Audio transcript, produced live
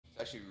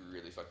actually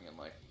really fucking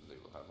unlikely they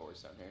will have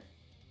wards down here.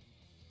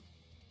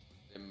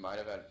 They might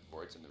have had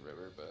wards in the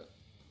river, but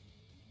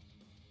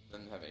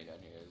them have any down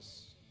here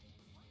is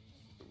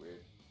super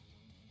weird.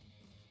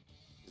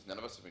 Because none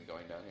of us have been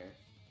going down here.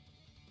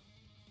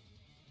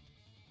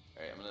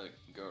 Alright, I'm gonna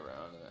go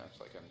around and act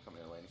like I'm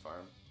coming to lane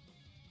farm.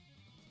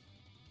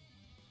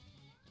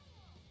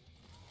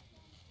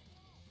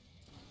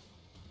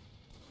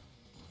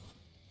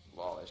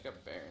 Lol, I just got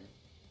Baron.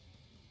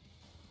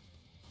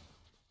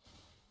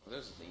 Oh,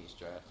 there's the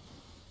strat.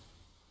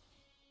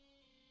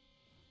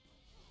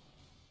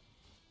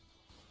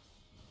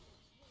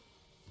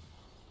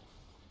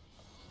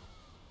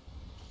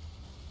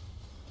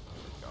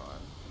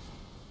 Gone.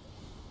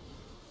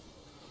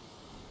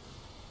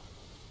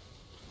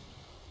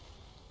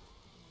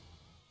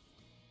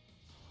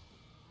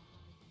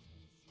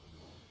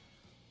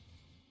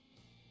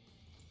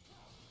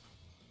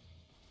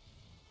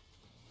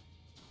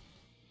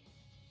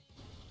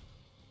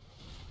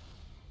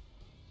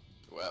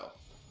 Well,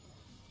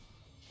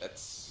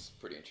 that's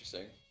pretty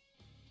interesting.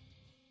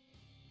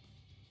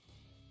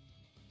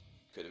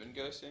 Could have been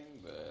ghosting,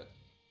 but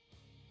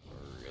I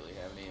don't really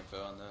have any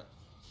info on that.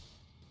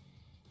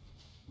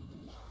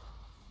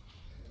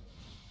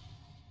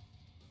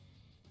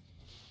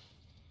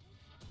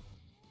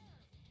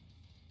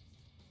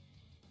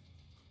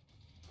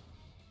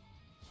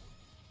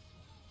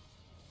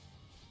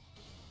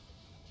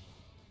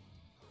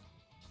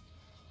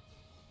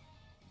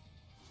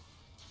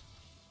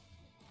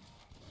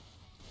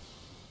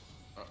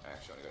 Oh, I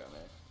actually want to go down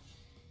there.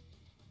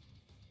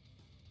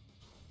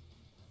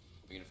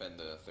 We can defend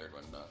the third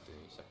one, not the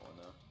second one,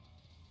 though.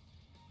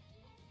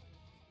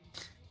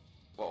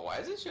 Well, why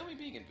does it show me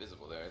being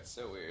invisible there? It's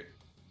so weird.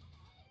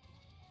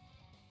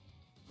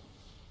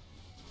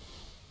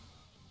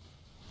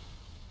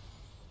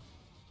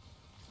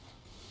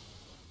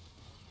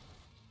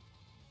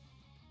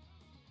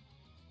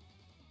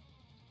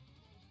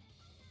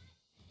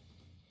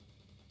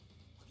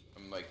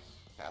 I'm like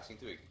passing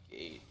through a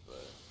gate,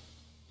 but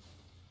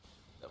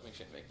definitely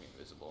shouldn't make me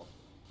invisible.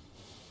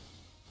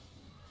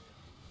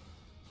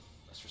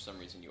 Unless for some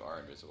reason you are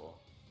invisible,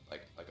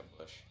 like a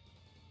bush.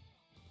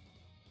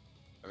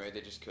 Or maybe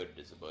they just coded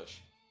it as a bush.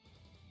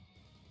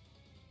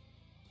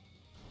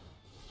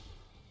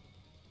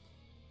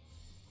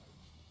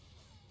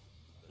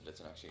 But it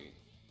doesn't actually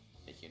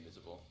make you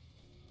invisible.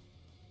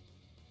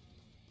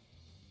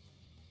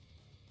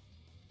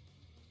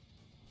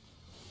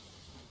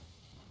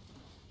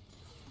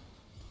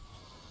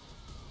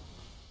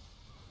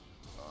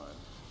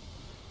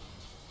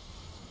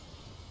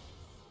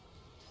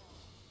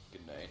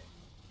 Good night.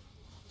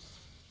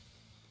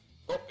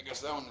 Well, I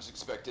guess that one was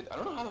expected. I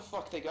don't know how the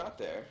fuck they got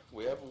there.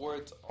 We have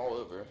wards all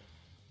over.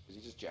 Is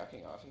he just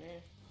jacking off in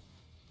here?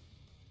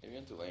 Maybe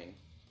into lane.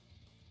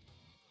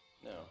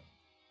 No.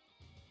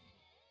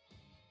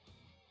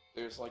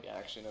 There's like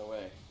actually no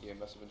way. You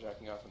must have been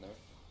jacking off in there.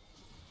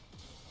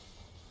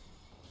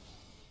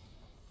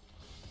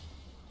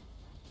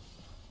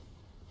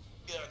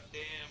 God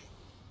damn.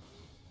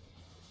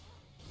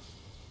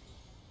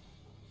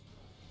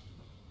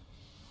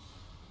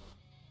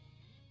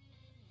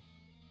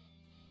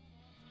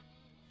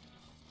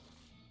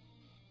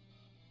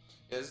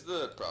 Yeah, this is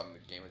the problem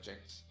with the game with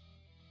Jinx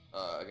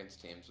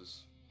against teams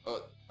was...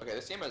 Oh, okay,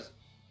 this team has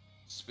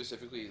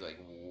specifically like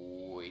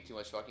way too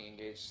much fucking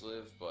engaged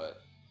live, but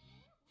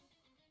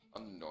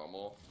on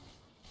normal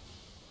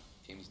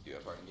teams do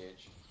have hard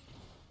engage.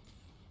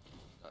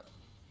 Not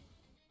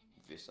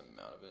this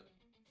amount of it.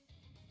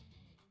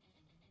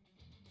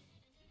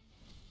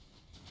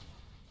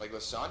 Like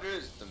Lissandra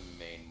is the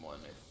main one,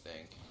 I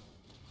think,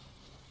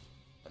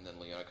 and then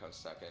Leona comes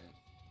second,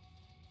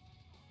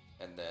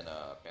 and then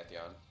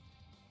Pantheon.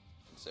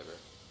 And Sivir.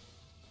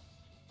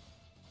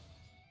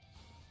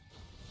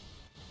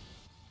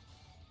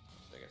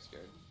 So I get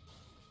scared.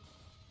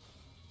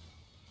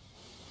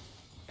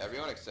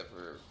 Everyone except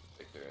for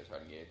Victor has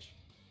hard engage.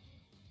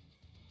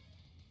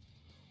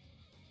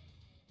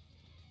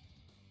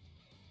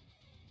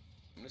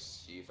 I'm gonna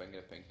see if I can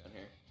get a pink down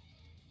here.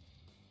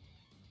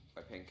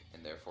 My pink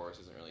in their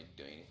forest isn't really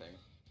doing anything.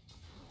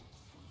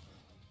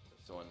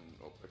 This one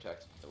will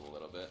protect a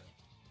little bit.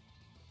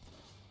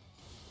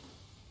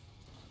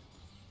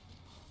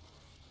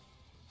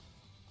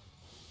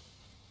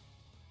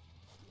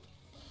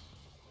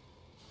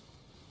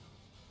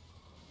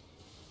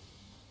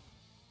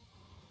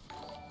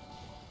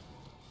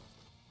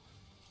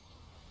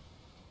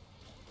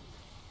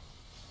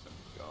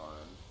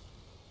 Gone.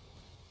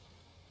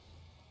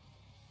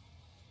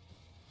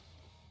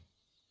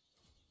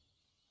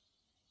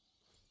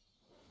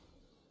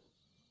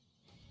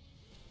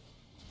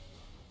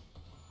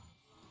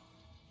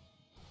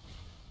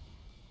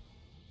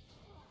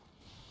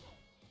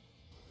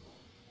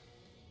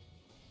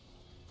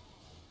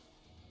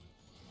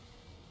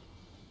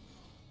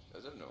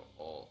 Does have no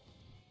ult.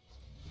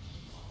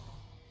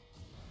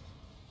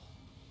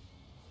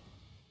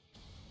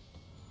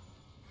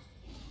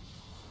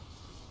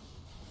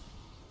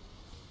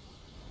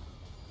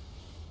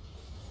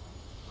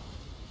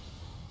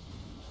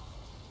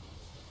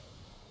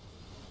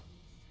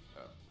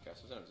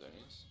 Cast was out of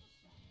Zonies.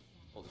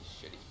 Holy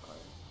shit, he's behind.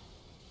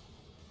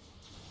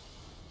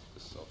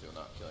 This is Ulti will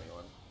not kill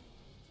anyone.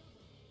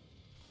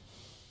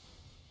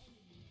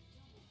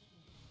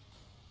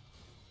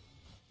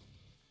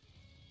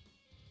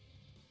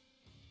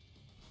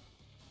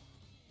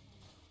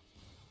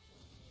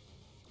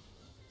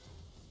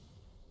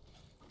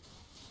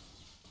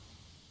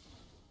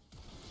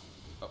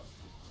 Oh.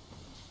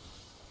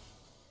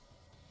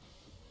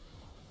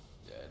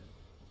 Dead.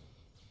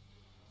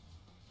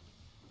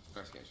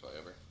 Next game's probably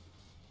over.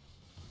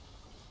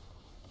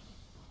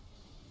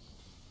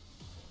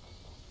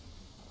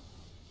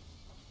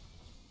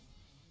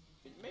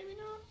 Maybe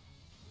not.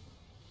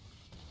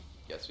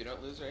 Guess we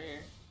don't lose right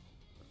here.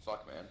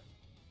 Fuck, man.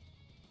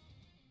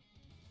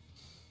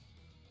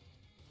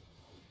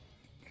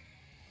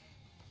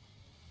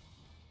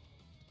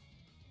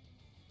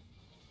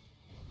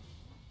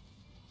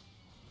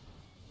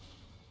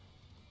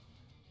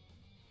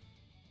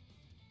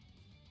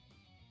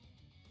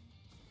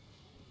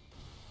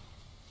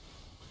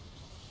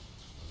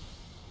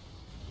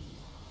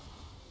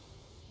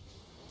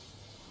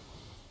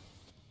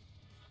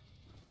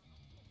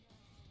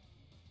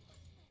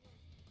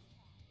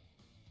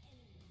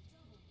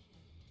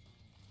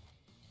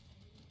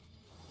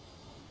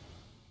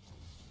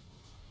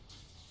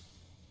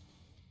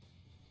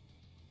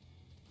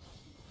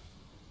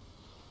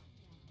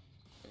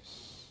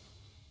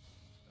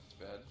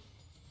 That's bad.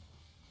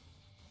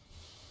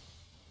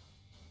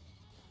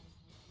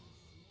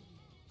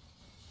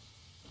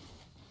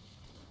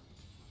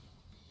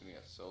 We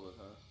got soloed,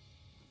 huh?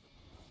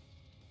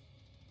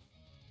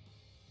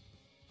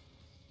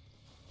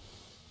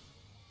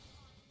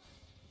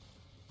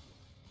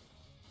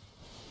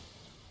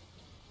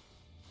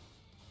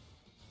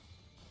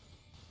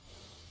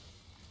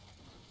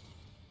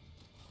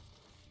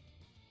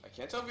 I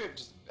can't tell if we have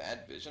just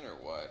bad vision or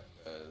what,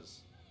 because...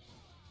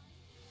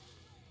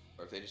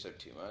 Or if they just have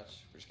too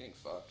much. We're just getting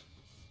fucked.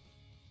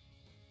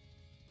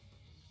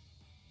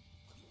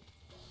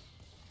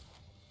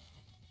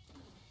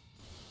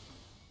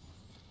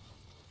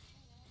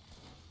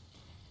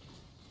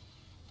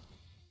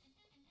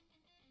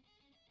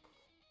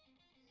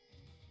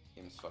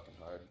 Game's fucking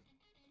hard.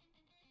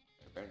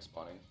 Baron's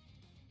spawning.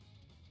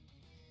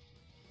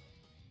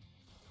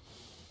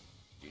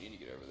 You need to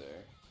get over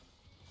there.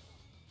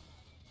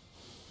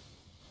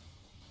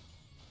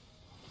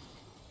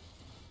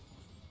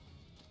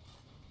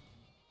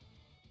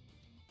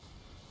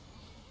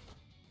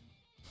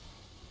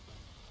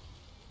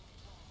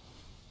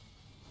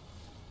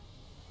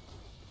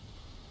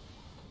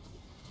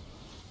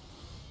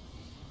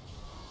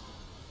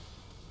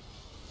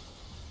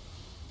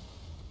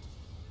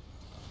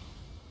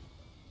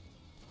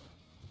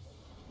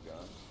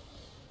 Gone.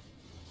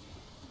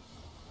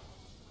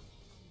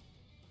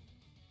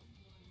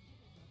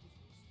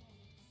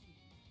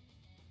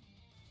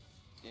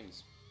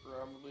 Game's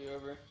probably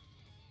over.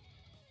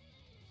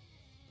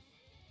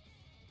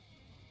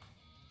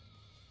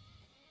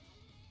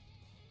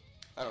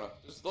 I don't know.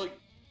 There's like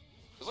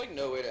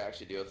no way to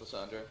actually deal with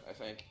Lissandra, I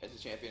think, as a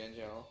champion in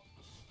general.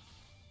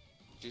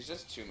 She's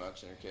just too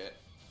much in her kit.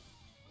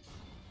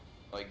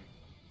 Like,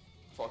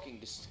 fucking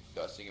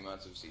disgusting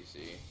amounts of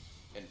CC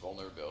and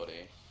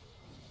vulnerability.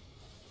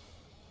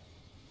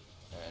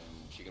 And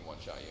she can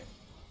one-shot you.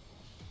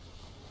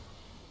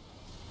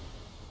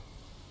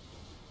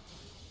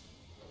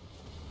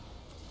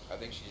 I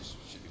think she just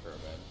should be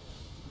permanent.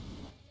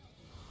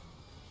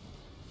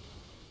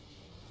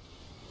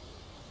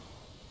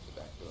 The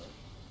back door.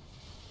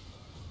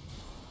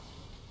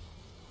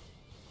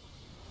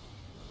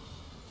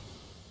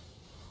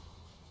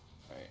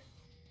 Alright,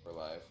 we're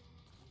live.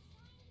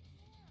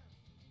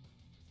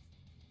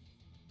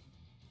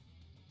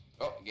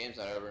 Oh, the game's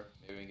not over.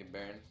 Maybe we can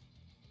Baron.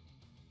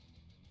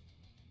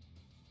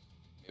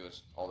 It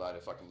was all that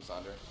to fucking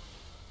Lissandra.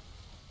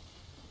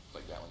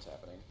 Like that one's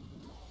happening.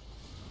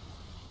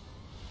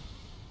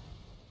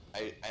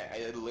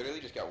 I literally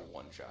just got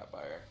one shot by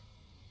her.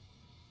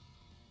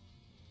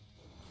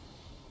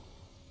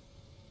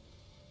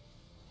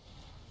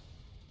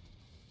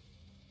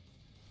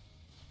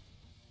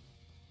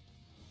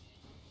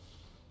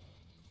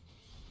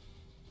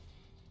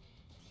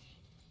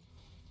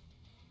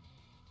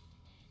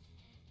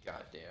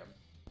 God damn.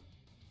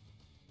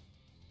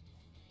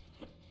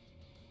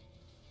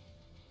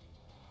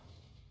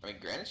 I mean,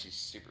 granted, she's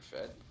super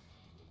fed.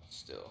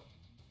 Still.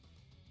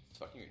 It's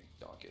fucking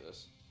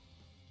ridiculous.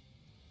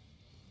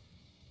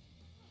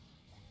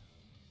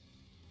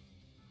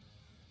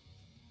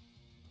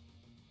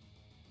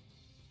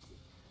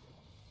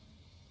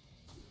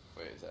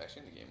 Wait, is that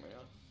actually in the game right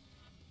now?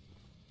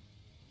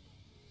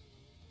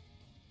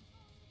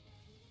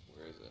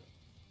 Where is it?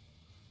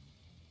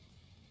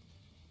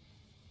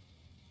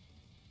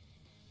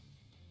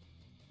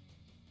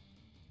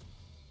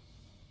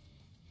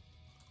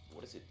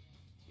 What does it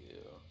do?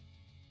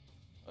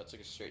 Oh, it's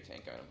like a straight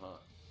tank item, huh?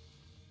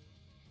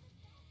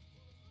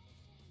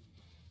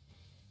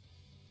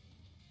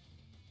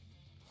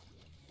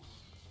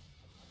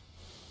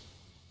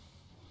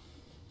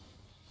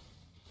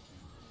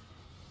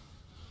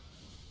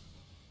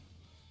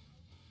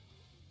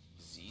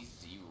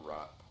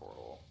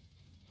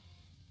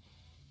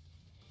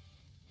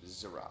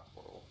 Zerat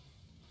portal.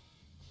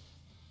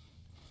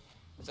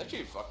 It's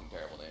actually a fucking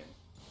terrible name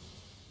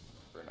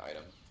for an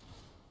item.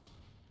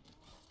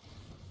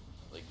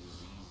 Like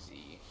ZZ.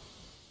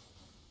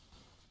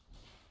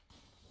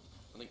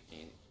 I don't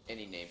think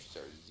any name should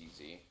start with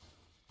ZZ.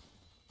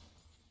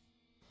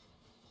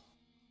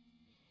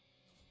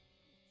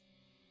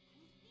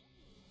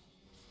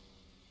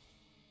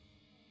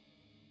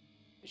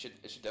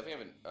 It should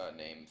definitely have a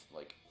name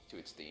like to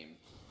its theme.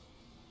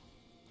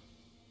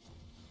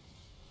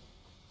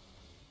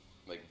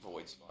 Like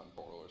Void Spawn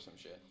Portal or some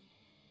shit.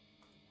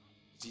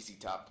 ZZ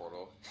Top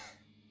Portal.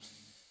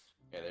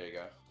 Yeah, there you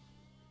go.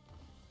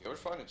 Yeah, we're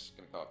fine, it's just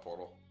gonna call it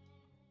Portal.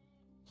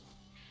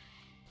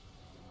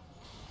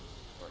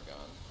 We're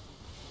gone.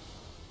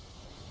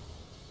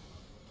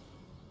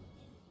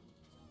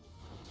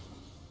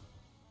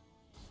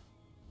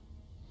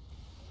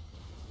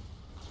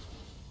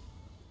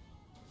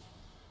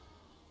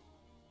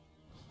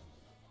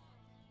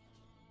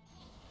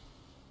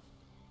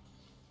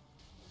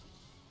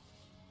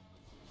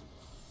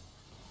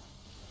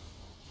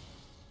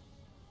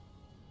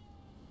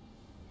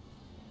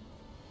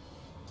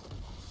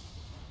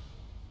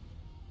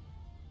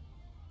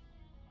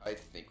 I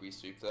think we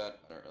sweep that.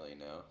 I don't really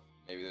know.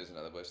 Maybe there's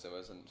another bush that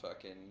wasn't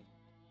fucking...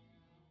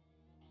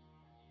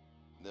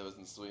 that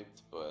wasn't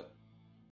sweeped, but